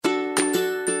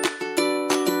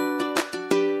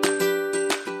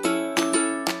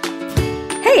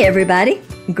Hey everybody,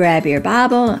 grab your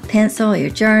Bible, a pencil,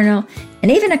 your journal, and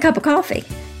even a cup of coffee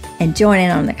and join in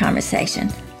on the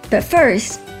conversation. But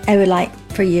first, I would like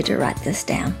for you to write this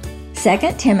down. 2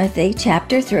 Timothy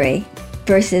chapter 3,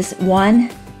 verses 1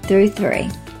 through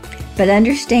 3. But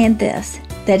understand this,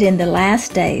 that in the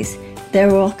last days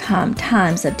there will come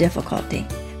times of difficulty,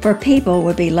 for people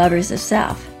will be lovers of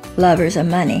self, lovers of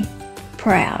money,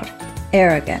 proud,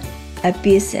 arrogant,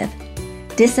 abusive,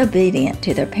 disobedient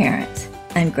to their parents,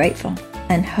 ungrateful,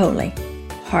 unholy,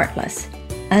 heartless,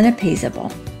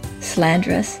 unappeasable,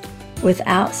 slanderous,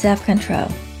 without self-control,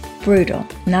 brutal,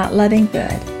 not loving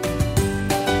good.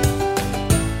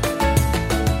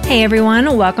 Hey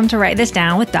everyone, welcome to Write This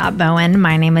Down with Dot Bowen.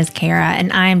 My name is Kara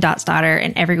and I am Dot's daughter,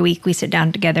 and every week we sit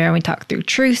down together and we talk through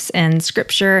truths and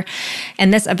scripture.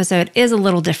 And this episode is a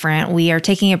little different. We are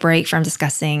taking a break from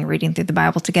discussing reading through the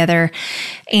Bible together,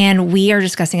 and we are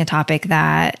discussing a topic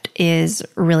that is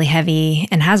really heavy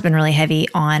and has been really heavy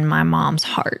on my mom's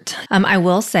heart. I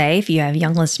will say, if you have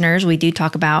young listeners, we do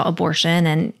talk about abortion,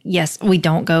 and yes, we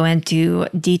don't go into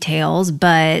details,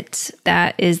 but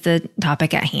that is the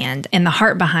topic at hand. And the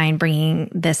heart behind bringing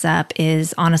this up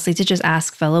is honestly to just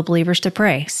ask fellow believers to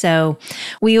pray. So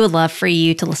we would love for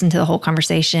you to listen to the whole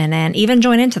conversation and even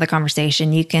join into the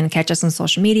conversation. You can catch us on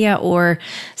social media or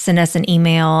send us an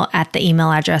email at the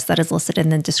email address that is listed in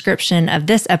the description of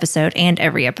this episode and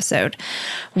every episode.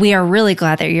 We are really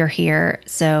glad that you're here,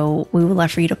 so we would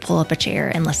love for you to pull up a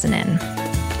chair and listen in.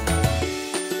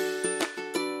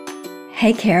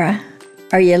 Hey Kara,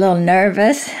 are you a little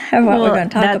nervous of what we're going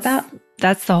to talk about?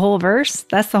 That's the whole verse?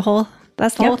 That's the whole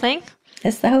thing?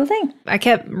 It's the whole thing. I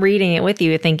kept reading it with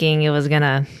you thinking it was going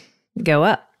to go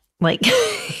up. Like,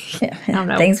 yeah, I don't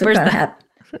know. Things were going to happen.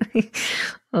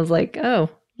 I was like, oh,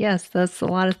 yes, that's a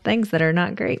lot of things that are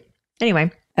not great.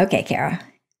 Anyway. Okay, Kara,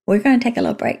 we're going to take a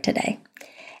little break today.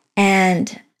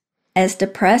 And as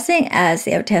depressing as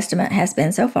the Old Testament has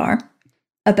been so far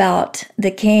about the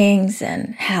kings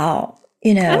and how,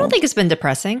 I don't think it's been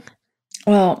depressing.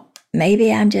 Well,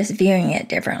 maybe I'm just viewing it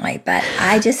differently, but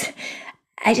I just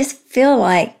feel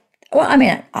like, well, I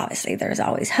mean, obviously there's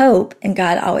always hope and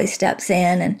God always steps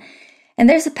in and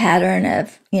there's a pattern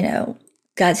of,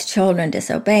 God's children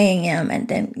disobeying him and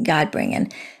then God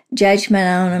bringing judgment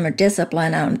on them or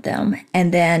discipline on them.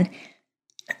 And then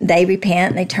they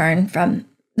repent and they turn from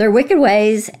their wicked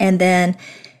ways. And then,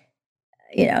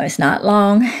 it's not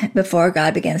long before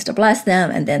God begins to bless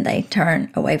them and then they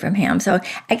turn away from him. So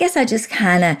I guess I just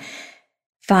kind of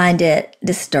find it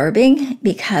disturbing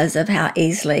because of how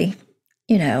easily,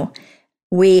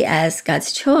 we as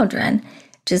God's children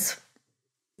just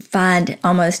find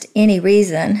almost any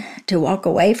reason to walk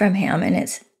away from him. And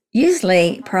it's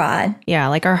usually pride. Yeah,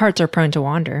 like our hearts are prone to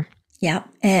wander. Yeah.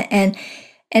 And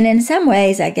in some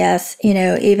ways, I guess,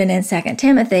 even in 2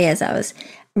 Timothy, as I was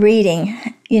reading,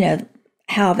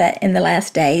 how that in the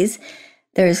last days,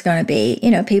 there's going to be,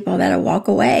 people that'll walk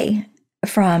away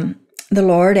from the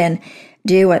Lord and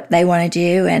do what they want to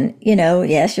do. And,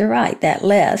 yes, you're right. That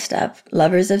list of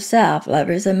lovers of self,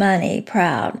 lovers of money,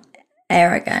 proud,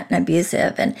 arrogant, and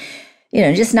abusive, and,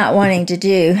 just not wanting to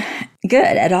do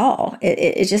good at all.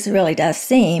 It just really does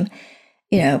seem,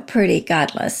 pretty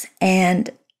godless. And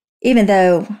even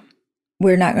though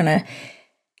we're not going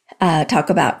to talk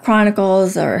about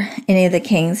Chronicles or any of the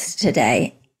kings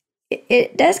today,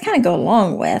 it does kind of go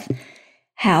along with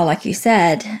how, like you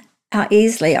said, how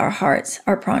easily our hearts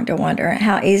are prone to wander and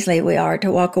how easily we are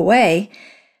to walk away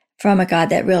from a God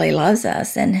that really loves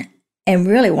us and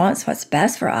really wants what's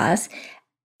best for us.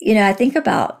 I think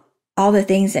about all the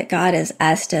things that God has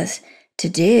asked us to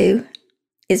do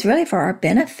is really for our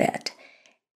benefit.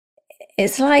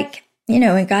 It's like,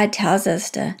 when God tells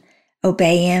us to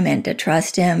obey him and to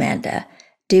trust him and to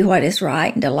do what is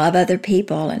right and to love other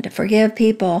people and to forgive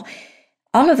people,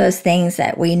 all of those things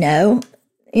that we know,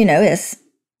 is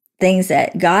things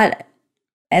that God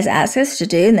has asked us to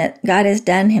do and that God has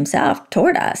done himself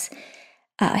toward us.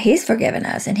 He's forgiven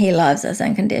us and he loves us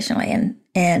unconditionally.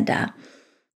 And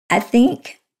I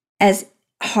think as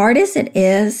hard as it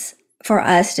is for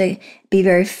us to be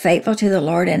very faithful to the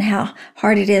Lord and how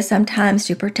hard it is sometimes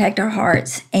to protect our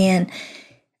hearts and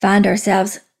find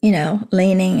ourselves,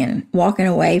 leaning and walking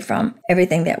away from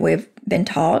everything that we've been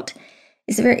taught,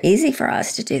 it's very easy for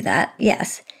us to do that,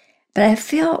 yes. But I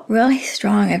feel really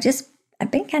strong.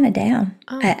 I've been kind of down.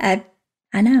 Oh.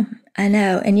 I know.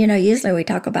 And, usually we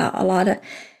talk about a lot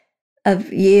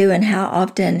of you and how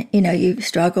often, you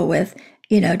struggle with,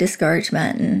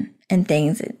 discouragement and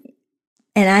things.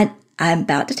 And I'm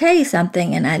about to tell you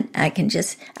something and I can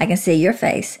see your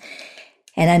face.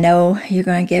 And I know you're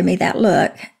going to give me that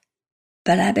look,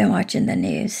 but I've been watching the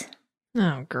news.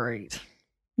 Oh, great.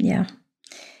 Yeah.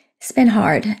 It's been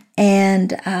hard.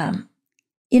 And,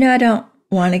 I don't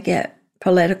want to get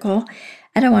political.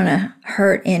 I don't want to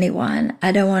hurt anyone.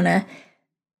 I don't want to,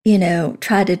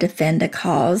 try to defend a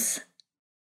cause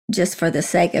just for the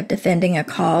sake of defending a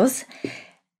cause.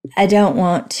 I don't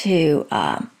want to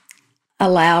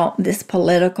allow this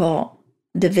political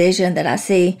division that I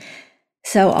see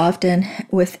so often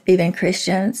with even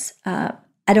Christians. I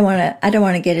don't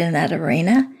want to get in that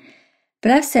arena.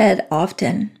 But I've said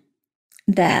often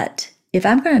that if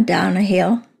I'm going to die on a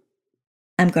hill,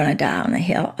 I'm going to die on a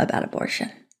hill about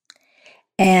abortion.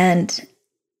 And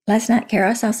last night, Kara,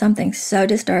 I saw something so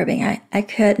disturbing. I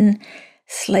couldn't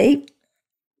sleep,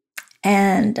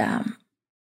 and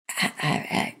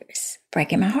I was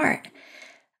breaking my heart.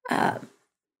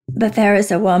 But there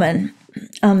was a woman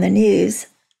on the news,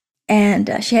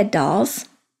 and she had dolls.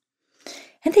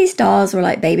 And these dolls were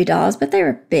like baby dolls, but they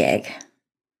were big.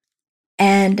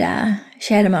 And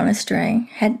she had them on a string,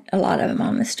 had a lot of them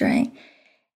on the string.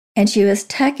 And she was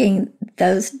tucking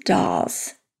those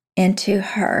dolls into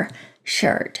her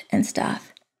shirt and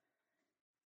stuff.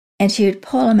 And she would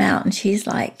pull them out, and she's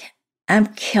like, I'm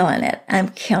killing it. I'm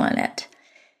killing it.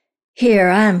 Here,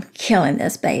 I'm killing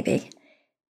this baby.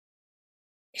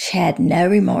 She had no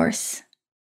remorse,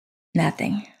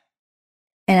 nothing.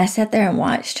 And I sat there and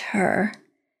watched her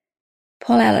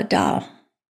pull out a doll,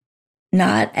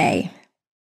 not a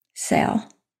cell,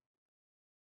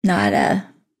 not a,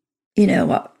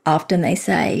 what often they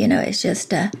say, it's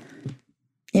just a,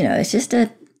 it's just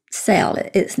a cell.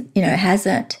 It's, it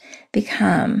hasn't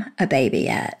become a baby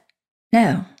yet.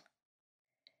 No.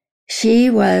 She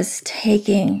was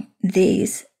taking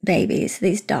these babies,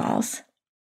 these dolls,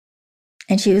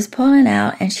 and she was pulling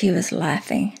out, and she was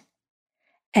laughing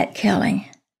at killing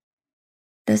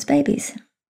those babies.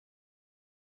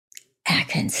 I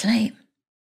couldn't sleep.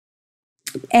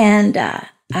 And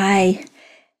I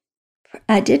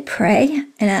did pray,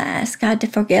 and I asked God to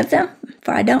forgive them,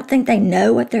 for I don't think they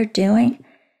know what they're doing.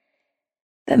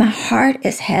 But my heart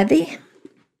is heavy,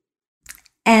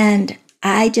 and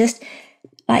I just,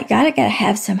 God, I got to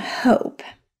have some hope.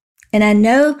 And I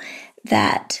know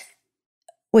that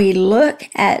we look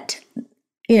at,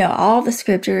 all the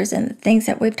scriptures and the things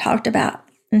that we've talked about,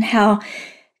 and how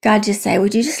God just say,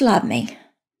 would you just love me?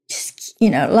 Just,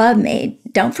 love me.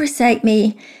 Don't forsake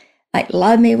me.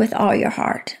 Love me with all your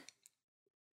heart.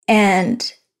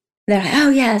 And they're like, oh,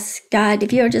 yes, God,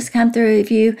 if you'll just come through,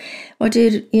 if you will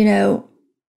do,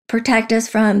 protect us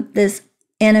from this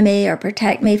enemy, or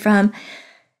protect me from,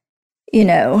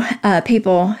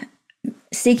 people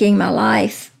seeking my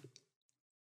life.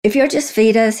 If you'll just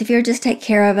feed us, if you'll just take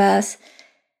care of us,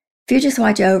 if you just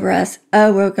watch over us,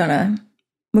 we're gonna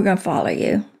follow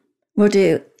you. We'll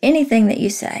do anything that you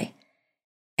say.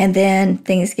 And then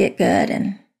things get good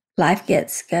and life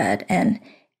gets good. And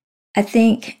I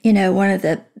think, one of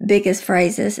the biggest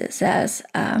phrases, it says,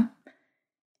 and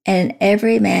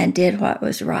every man did what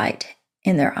was right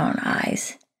in their own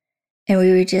eyes. And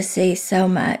we would just see so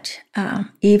much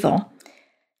evil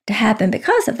to happen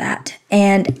because of that.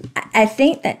 And I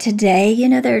think that today,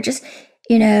 there are just,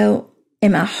 in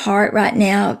my heart right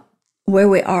now, where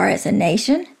we are as a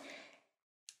nation,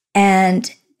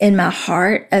 and in my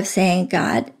heart of saying,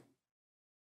 God,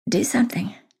 do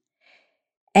something.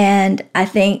 And I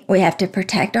think we have to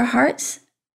protect our hearts.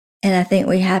 And I think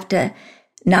we have to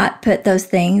not put those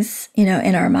things,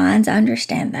 in our minds. I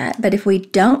understand that. But if we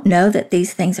don't know that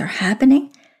these things are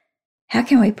happening, how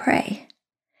can we pray?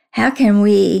 How can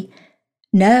we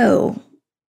know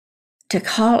to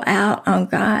call out on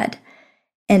God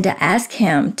and to ask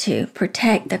Him to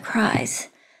protect the cries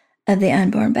of the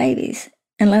unborn babies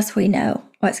unless we know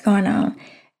what's going on?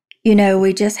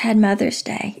 We just had Mother's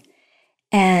Day,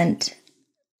 and,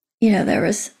 there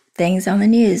was things on the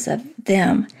news of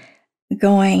them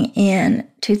going in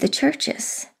to the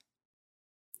churches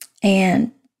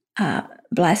and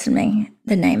blaspheming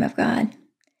the name of God.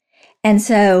 And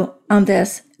so on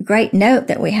this great note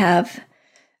that we have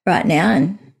right now,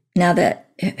 and now that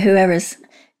whoever's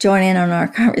joining on our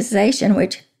conversation,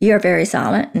 which you're very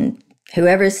silent, and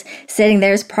whoever's sitting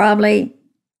there is probably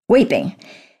weeping,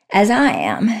 as I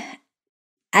am,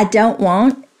 I don't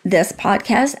want this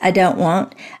podcast, I don't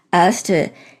want us to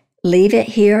leave it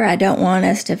here. I don't want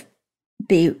us to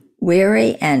be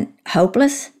weary and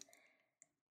hopeless.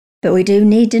 But we do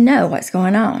need to know what's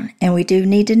going on, and we do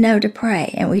need to know to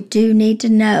pray, and we do need to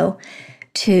know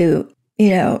to,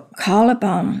 call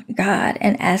upon God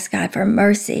and ask God for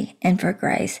mercy and for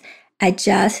grace. I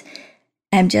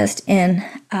am just in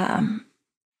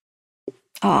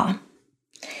awe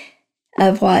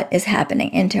of what is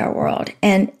happening into our world.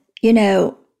 And,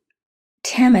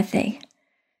 Timothy,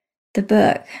 the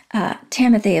book,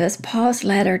 Timothy, it was Paul's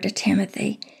letter to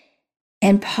Timothy.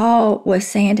 And Paul was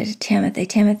saying to Timothy,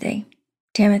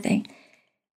 Timothy,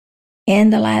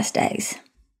 in the last days,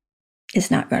 it's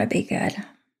not going to be good.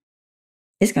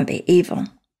 It's going to be evil.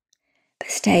 But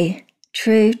stay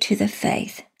true to the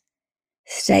faith.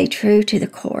 Stay true to the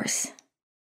course.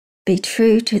 Be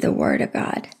true to the Word of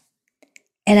God.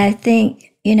 And I think,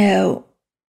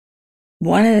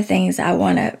 one of the things I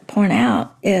want to point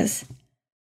out is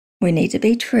we need to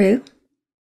be true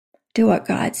to what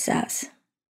God says.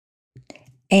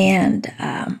 And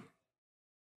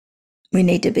we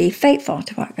need to be faithful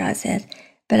to what God said.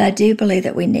 But I do believe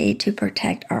that we need to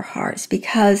protect our hearts,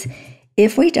 because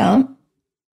if we don't,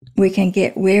 we can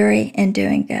get weary in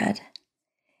doing good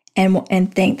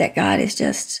and think that God has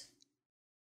just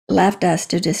left us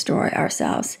to destroy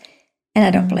ourselves. And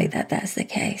I don't believe that that's the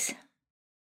case.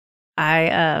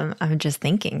 I'm just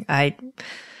thinking, I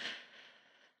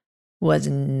was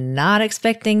not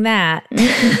expecting that.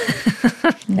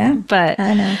 No, but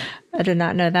I know. I did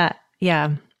not know that.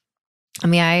 Yeah. I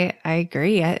mean, I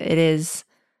agree. It is,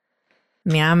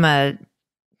 I mean,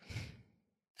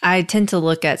 I tend to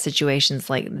look at situations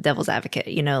like the devil's advocate,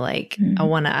 like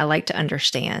I like to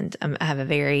understand. I have a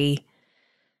very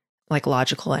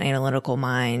logical and analytical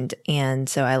mind. And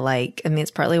so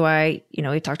it's partly why,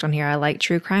 we talked on here, I like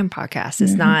true crime podcasts.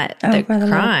 It's not the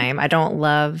crime. I don't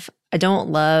love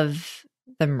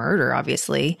the murder,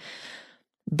 obviously,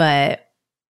 but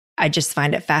I just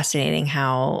find it fascinating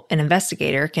how an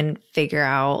investigator can figure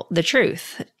out the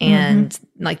truth. And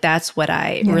that's what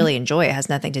I really enjoy. It has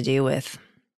nothing to do with,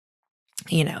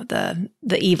 the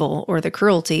evil or the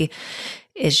cruelty.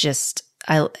 Is just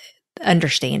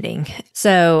understanding.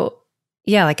 So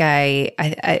yeah,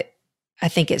 I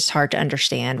think it's hard to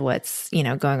understand what's,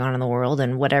 going on in the world,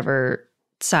 and whatever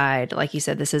side, like you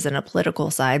said, this isn't a political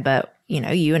side, but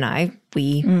you and I,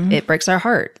 it breaks our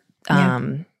heart.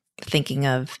 Thinking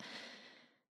of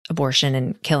abortion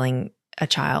and killing a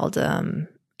child, and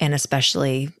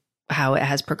especially how it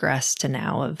has progressed to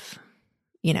now of,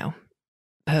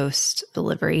 post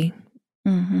delivery,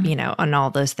 on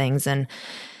all those things. And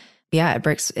yeah,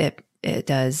 it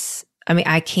does. I mean,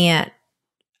 I can't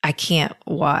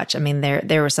watch. I mean,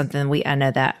 there was something I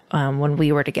know that when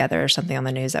we were together, something on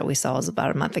the news that we saw was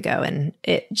about a month ago, and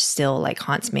it still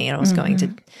haunts me. And I was going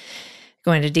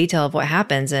into detail of what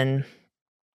happens. And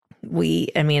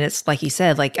it's like you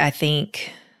said, I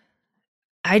think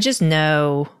I just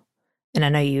know, and I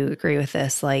know you agree with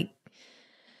this,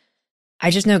 I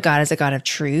just know God is a God of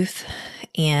truth,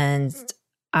 and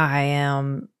I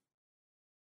am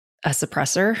a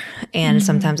suppressor. And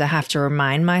sometimes I have to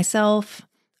remind myself,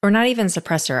 or not even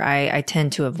suppressor, I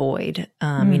tend to avoid,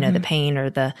 the pain,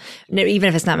 or even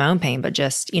if it's not my own pain, but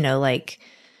just,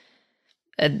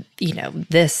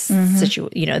 this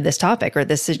situation, this topic, or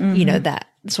this, that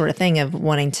sort of thing of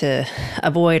wanting to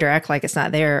avoid or act like it's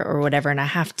not there or whatever. And I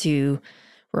have to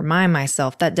remind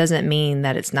myself that doesn't mean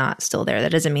that it's not still there.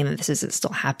 That doesn't mean that this isn't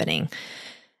still happening.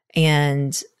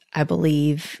 And I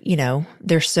believe,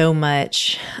 there's so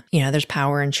much, there's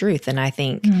power in truth. And I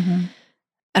think,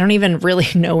 I don't even really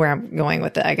know where I'm going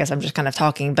with it. I guess I'm just kind of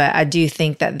talking, but I do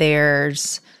think that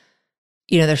there's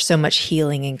so much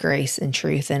healing and grace and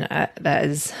truth. And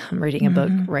I'm reading a book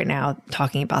right now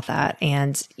talking about that.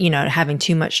 And, having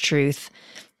too much truth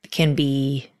can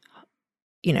be,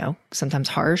 sometimes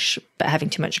harsh, but having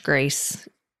too much grace,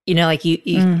 you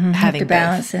having to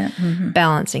balance it,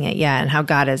 balancing it. Yeah. And how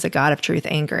God is a God of truth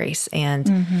and grace. And,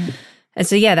 and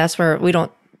so, yeah, that's where we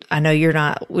don't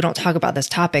talk about this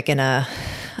topic in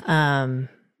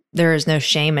there is no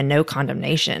shame and no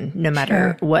condemnation, no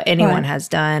matter what anyone has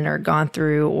done or gone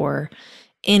through or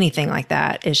anything like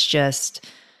that. It's just,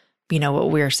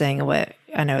 what we're saying and what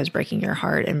I know is breaking your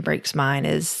heart and breaks mine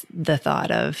is the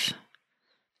thought of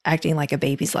acting like a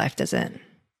baby's life isn't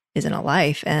a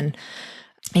life. And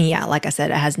yeah, like I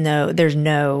said,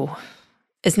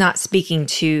 it's not speaking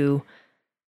to,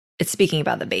 it's speaking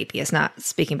about the baby. It's not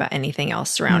speaking about anything else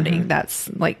surrounding. That's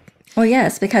well,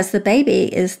 yes, because the baby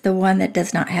is the one that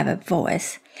does not have a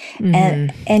voice.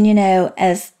 And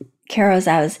as Carol, as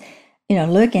I was,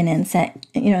 looking in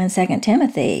 2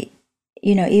 Timothy,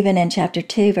 even in chapter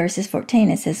 2, verses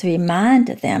 14, it says, remind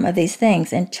them of these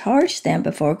things and charge them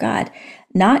before God,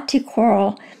 not to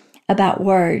quarrel about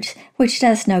words, which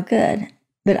does no good,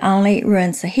 but only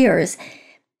ruins the hearers.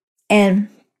 And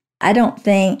I don't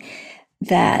think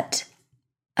that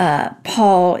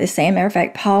Paul is saying, matter of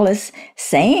fact, Paul is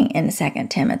saying in 2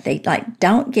 Timothy,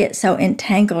 don't get so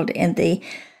entangled in the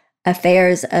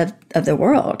affairs of the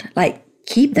world.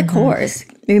 Keep the course.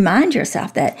 Remind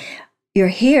yourself that you're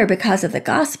here because of the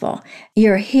gospel.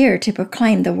 You're here to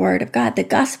proclaim the word of God, the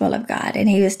gospel of God. And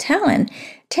he was telling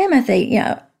Timothy,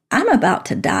 I'm about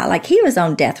to die. Like he was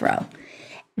on death row.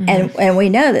 And we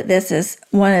know that this is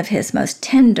one of his most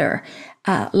tender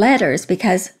letters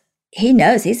because he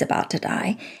knows he's about to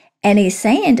die. And he's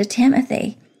saying to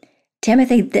Timothy,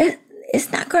 this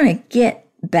it's not going to get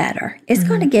better. It's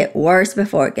going to get worse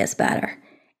before it gets better.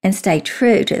 And stay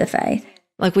true to the faith.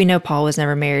 Like we know Paul was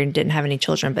never married and didn't have any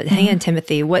children, but hang on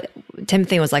Timothy,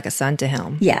 Timothy was like a son to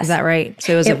him. Yes. Is that right?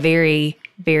 So it was a very,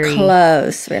 very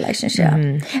close relationship.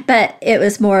 But it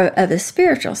was more of a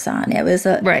spiritual son. It was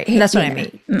right. That's what I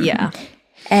mean. Yeah.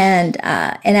 And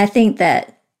I think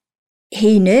that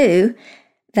he knew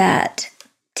that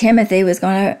Timothy was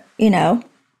going to,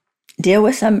 deal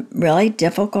with some really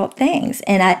difficult things.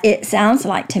 And it sounds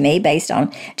like to me, based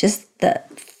on just the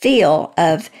feel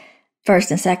of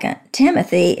 1st and 2nd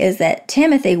Timothy, is that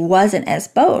Timothy wasn't as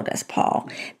bold as Paul,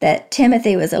 that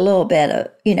Timothy was a little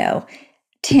bit,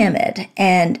 timid.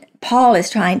 And Paul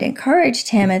is trying to encourage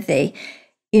Timothy,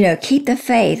 keep the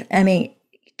faith. I mean,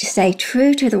 stay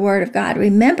true to the word of God.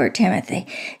 Remember, Timothy,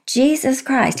 Jesus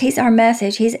Christ, he's our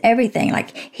message. He's everything.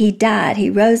 Like he died, he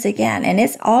rose again, and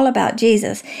it's all about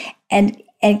Jesus. And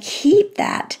keep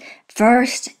that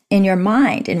first in your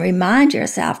mind and remind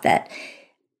yourself that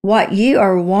what you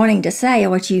are wanting to say or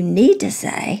what you need to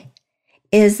say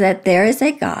is that there is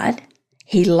a God.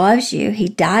 He loves you. He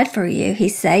died for you. He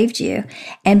saved you.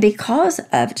 And because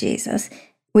of Jesus,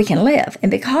 we can live. And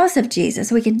because of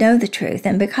Jesus, we can know the truth.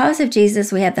 And because of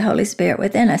Jesus, we have the Holy Spirit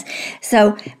within us.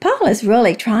 So Paul is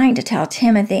really trying to tell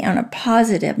Timothy on a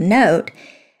positive note,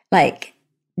 like,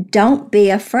 don't be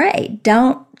afraid.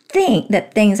 Don't think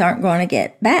that things aren't going to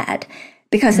get bad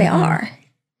because they are.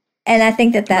 And I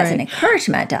think that that's an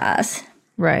encouragement to us.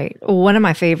 Right. One of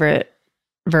my favorite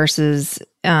verses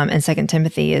in 2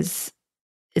 Timothy it's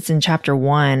in chapter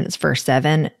 1, it's verse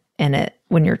 7. And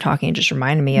when you're talking, it just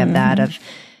reminded me of that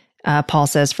Paul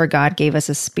says, for God gave us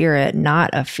a spirit,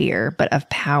 not of fear, but of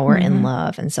power and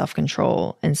love and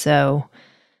self-control. And so,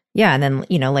 yeah. And then,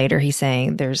 later he's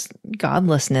saying there's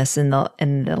godlessness in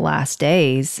the last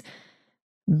days,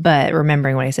 but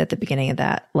remembering what he said at the beginning of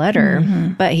that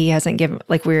letter, but he hasn't given,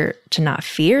 like, we're to not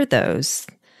fear those,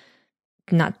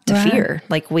 not to fear.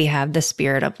 Like we have the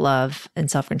spirit of love and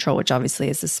self-control, which obviously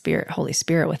is the Holy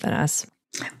Spirit within us.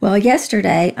 Well,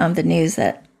 yesterday on the news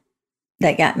that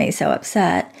got me so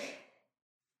upset,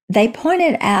 they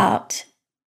pointed out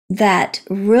that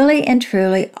really and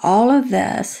truly all of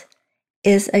this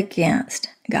is against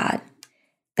God.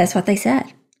 That's what they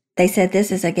said. They said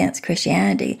this is against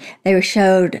Christianity. They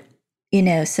showed,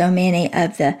 so many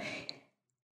of the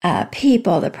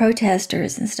people, the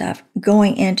protesters and stuff,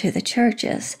 going into the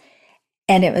churches.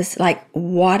 And it was like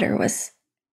water was,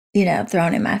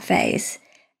 thrown in my face.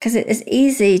 Because it's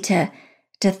easy to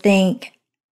think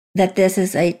that this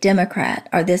is a Democrat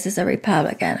or this is a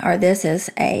Republican or this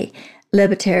is a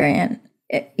libertarian,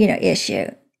 issue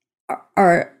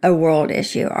or a world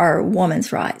issue or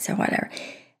women's rights or whatever.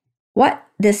 What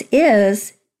this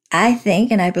is, I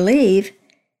think, and I believe,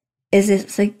 is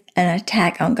it's an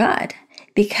attack on God,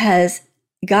 because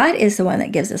God is the one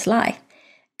that gives us life.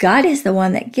 God is the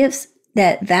one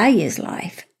that values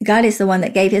life. God is the one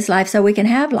that gave his life so we can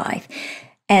have life.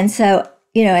 And so,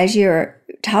 as you're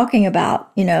talking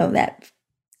about, that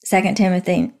 2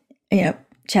 Timothy,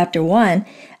 chapter 1,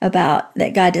 about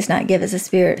that God does not give us a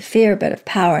spirit of fear, but of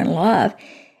power and love.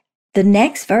 The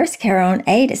next verse, Carol, on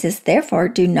 8, it says, therefore,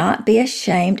 do not be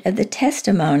ashamed of the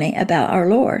testimony about our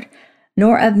Lord,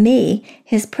 nor of me,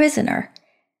 his prisoner,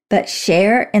 but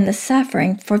share in the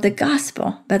suffering for the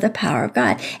gospel by the power of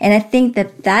God. And I think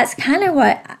that that's kind of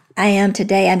what I am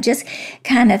today. I'm just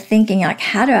kind of thinking, like,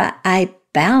 how do I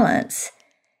balance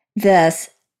this,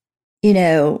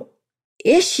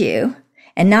 issue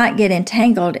and not get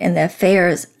entangled in the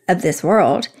affairs of this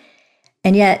world,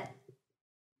 and yet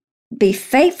be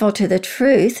faithful to the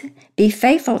truth, be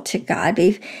faithful to God,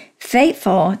 be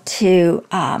faithful to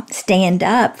stand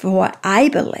up for what I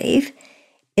believe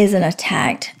is an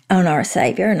attack on our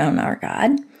Savior and on our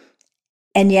God,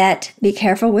 and yet be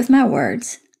careful with my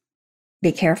words,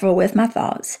 be careful with my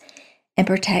thoughts, and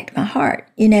protect my heart.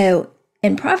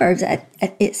 In Proverbs,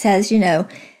 it says,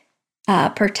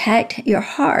 protect your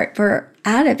heart, for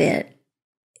out of it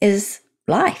is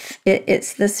life.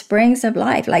 It's the springs of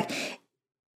life. Like,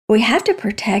 we have to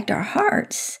protect our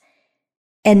hearts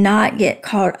and not get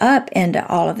caught up into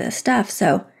all of this stuff.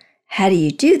 So how do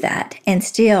you do that and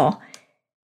still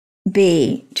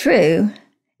be true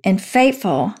and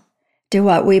faithful to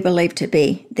what we believe to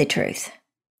be the truth?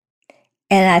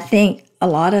 And I think a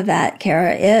lot of that,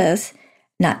 Kara, is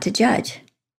not to judge,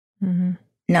 Mm-hmm.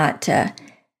 not to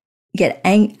get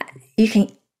angry. You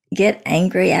can get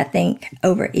angry, I think,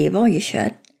 over evil. You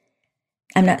should.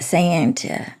 I'm not saying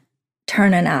to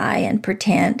turn an eye and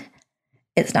pretend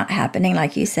it's not happening.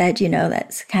 Like you said,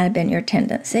 that's kind of been your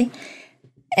tendency.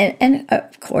 And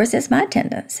of course, it's my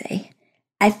tendency.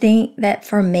 I think that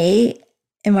for me,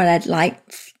 and what I'd like,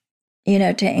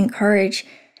 to encourage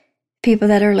people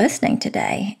that are listening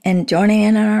today and joining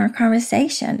in on our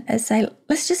conversation is say,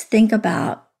 let's just think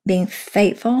about being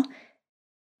faithful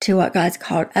to what God's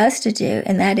called us to do,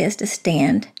 and that is to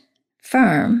stand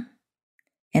firm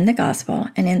in the gospel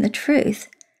and in the truth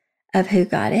of who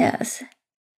God is.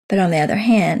 But on the other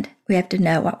hand, we have to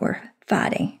know what we're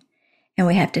fighting, and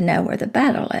we have to know where the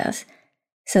battle is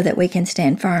so that we can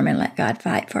stand firm and let God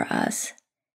fight for us.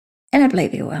 And I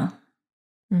believe He will.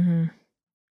 Mm-hmm.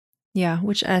 Yeah,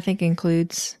 which I think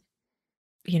includes,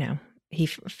 He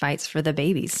fights for the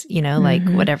babies, like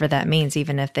whatever that means,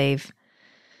 even if they've,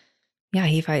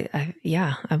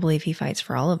 I believe He fights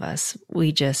for all of us.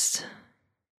 We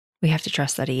have to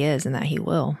trust that He is and that He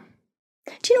will.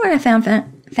 Do you know what I found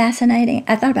fascinating?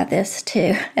 I thought about this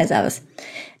too as I was,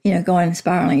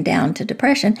 spiraling down to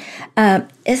depression,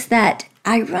 is that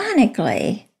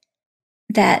ironically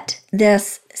that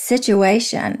this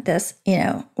situation, this,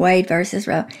 Wade versus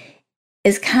Roe,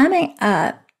 is coming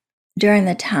up during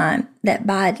the time that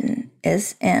Biden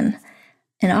is in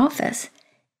office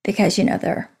because,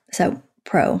 they're so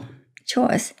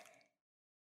pro-choice,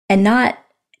 and not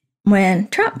when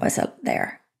Trump was up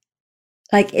there.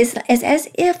 Like, it's as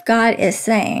if God is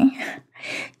saying,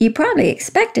 you probably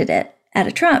expected it out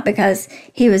of Trump because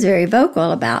he was very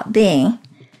vocal about being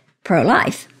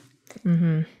pro-life.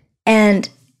 Mm-hmm. And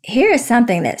here is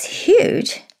something that's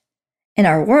huge in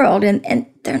our world, and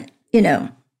they're,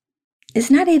 it's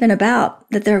not even about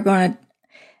that they're going to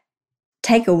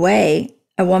take away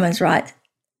a woman's right,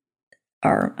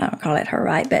 or I don't call it her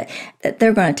right, but that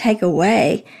they're going to take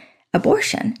away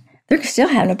abortion. They're still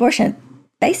having abortion.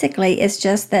 Basically, it's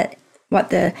just that what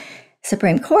the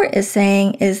Supreme Court is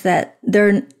saying is that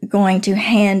they're going to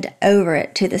hand over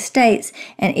it to the states,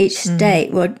 and each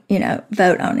state would,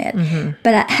 vote on it. Mm-hmm.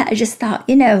 But I just thought,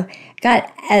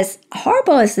 God, as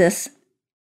horrible as this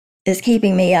is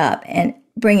keeping me up and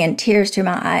bringing tears to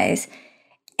my eyes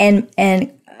and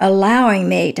allowing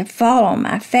me to fall on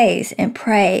my face and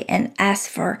pray and ask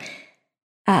for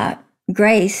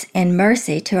grace and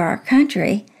mercy to our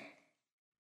country,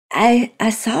 I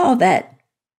saw that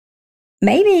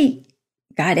maybe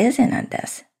God is in on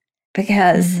this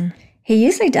because He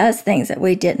usually does things that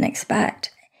we didn't expect.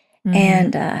 Mm-hmm.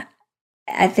 And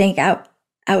I think I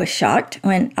was shocked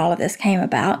when all of this came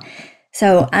about.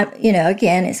 So,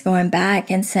 again, it's going back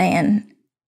and saying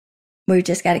we've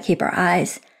just got to keep our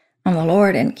eyes on the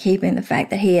Lord and keeping the fact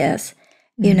that He is,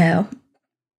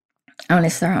 on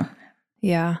His throne.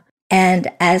 Yeah. And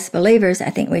as believers, I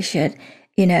think we should,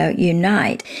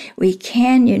 unite. We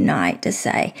can unite to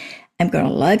say, I'm going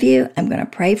to love you. I'm going to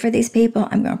pray for these people.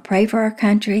 I'm going to pray for our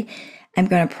country. I'm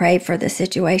going to pray for the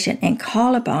situation and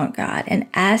call upon God and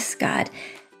ask God,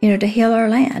 to heal our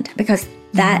land, because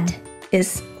that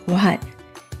is what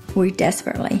we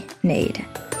desperately need.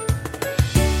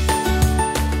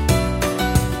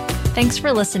 Thanks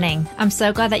for listening. I'm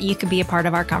so glad that you could be a part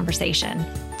of our conversation.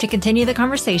 To continue the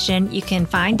conversation, you can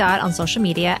find Dot on social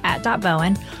media at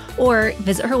 .bowen or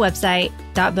visit her website,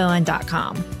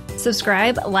 .bowen.com.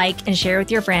 Subscribe, like, and share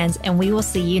with your friends, and we will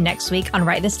see you next week on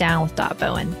Write This Down with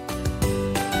Bowen.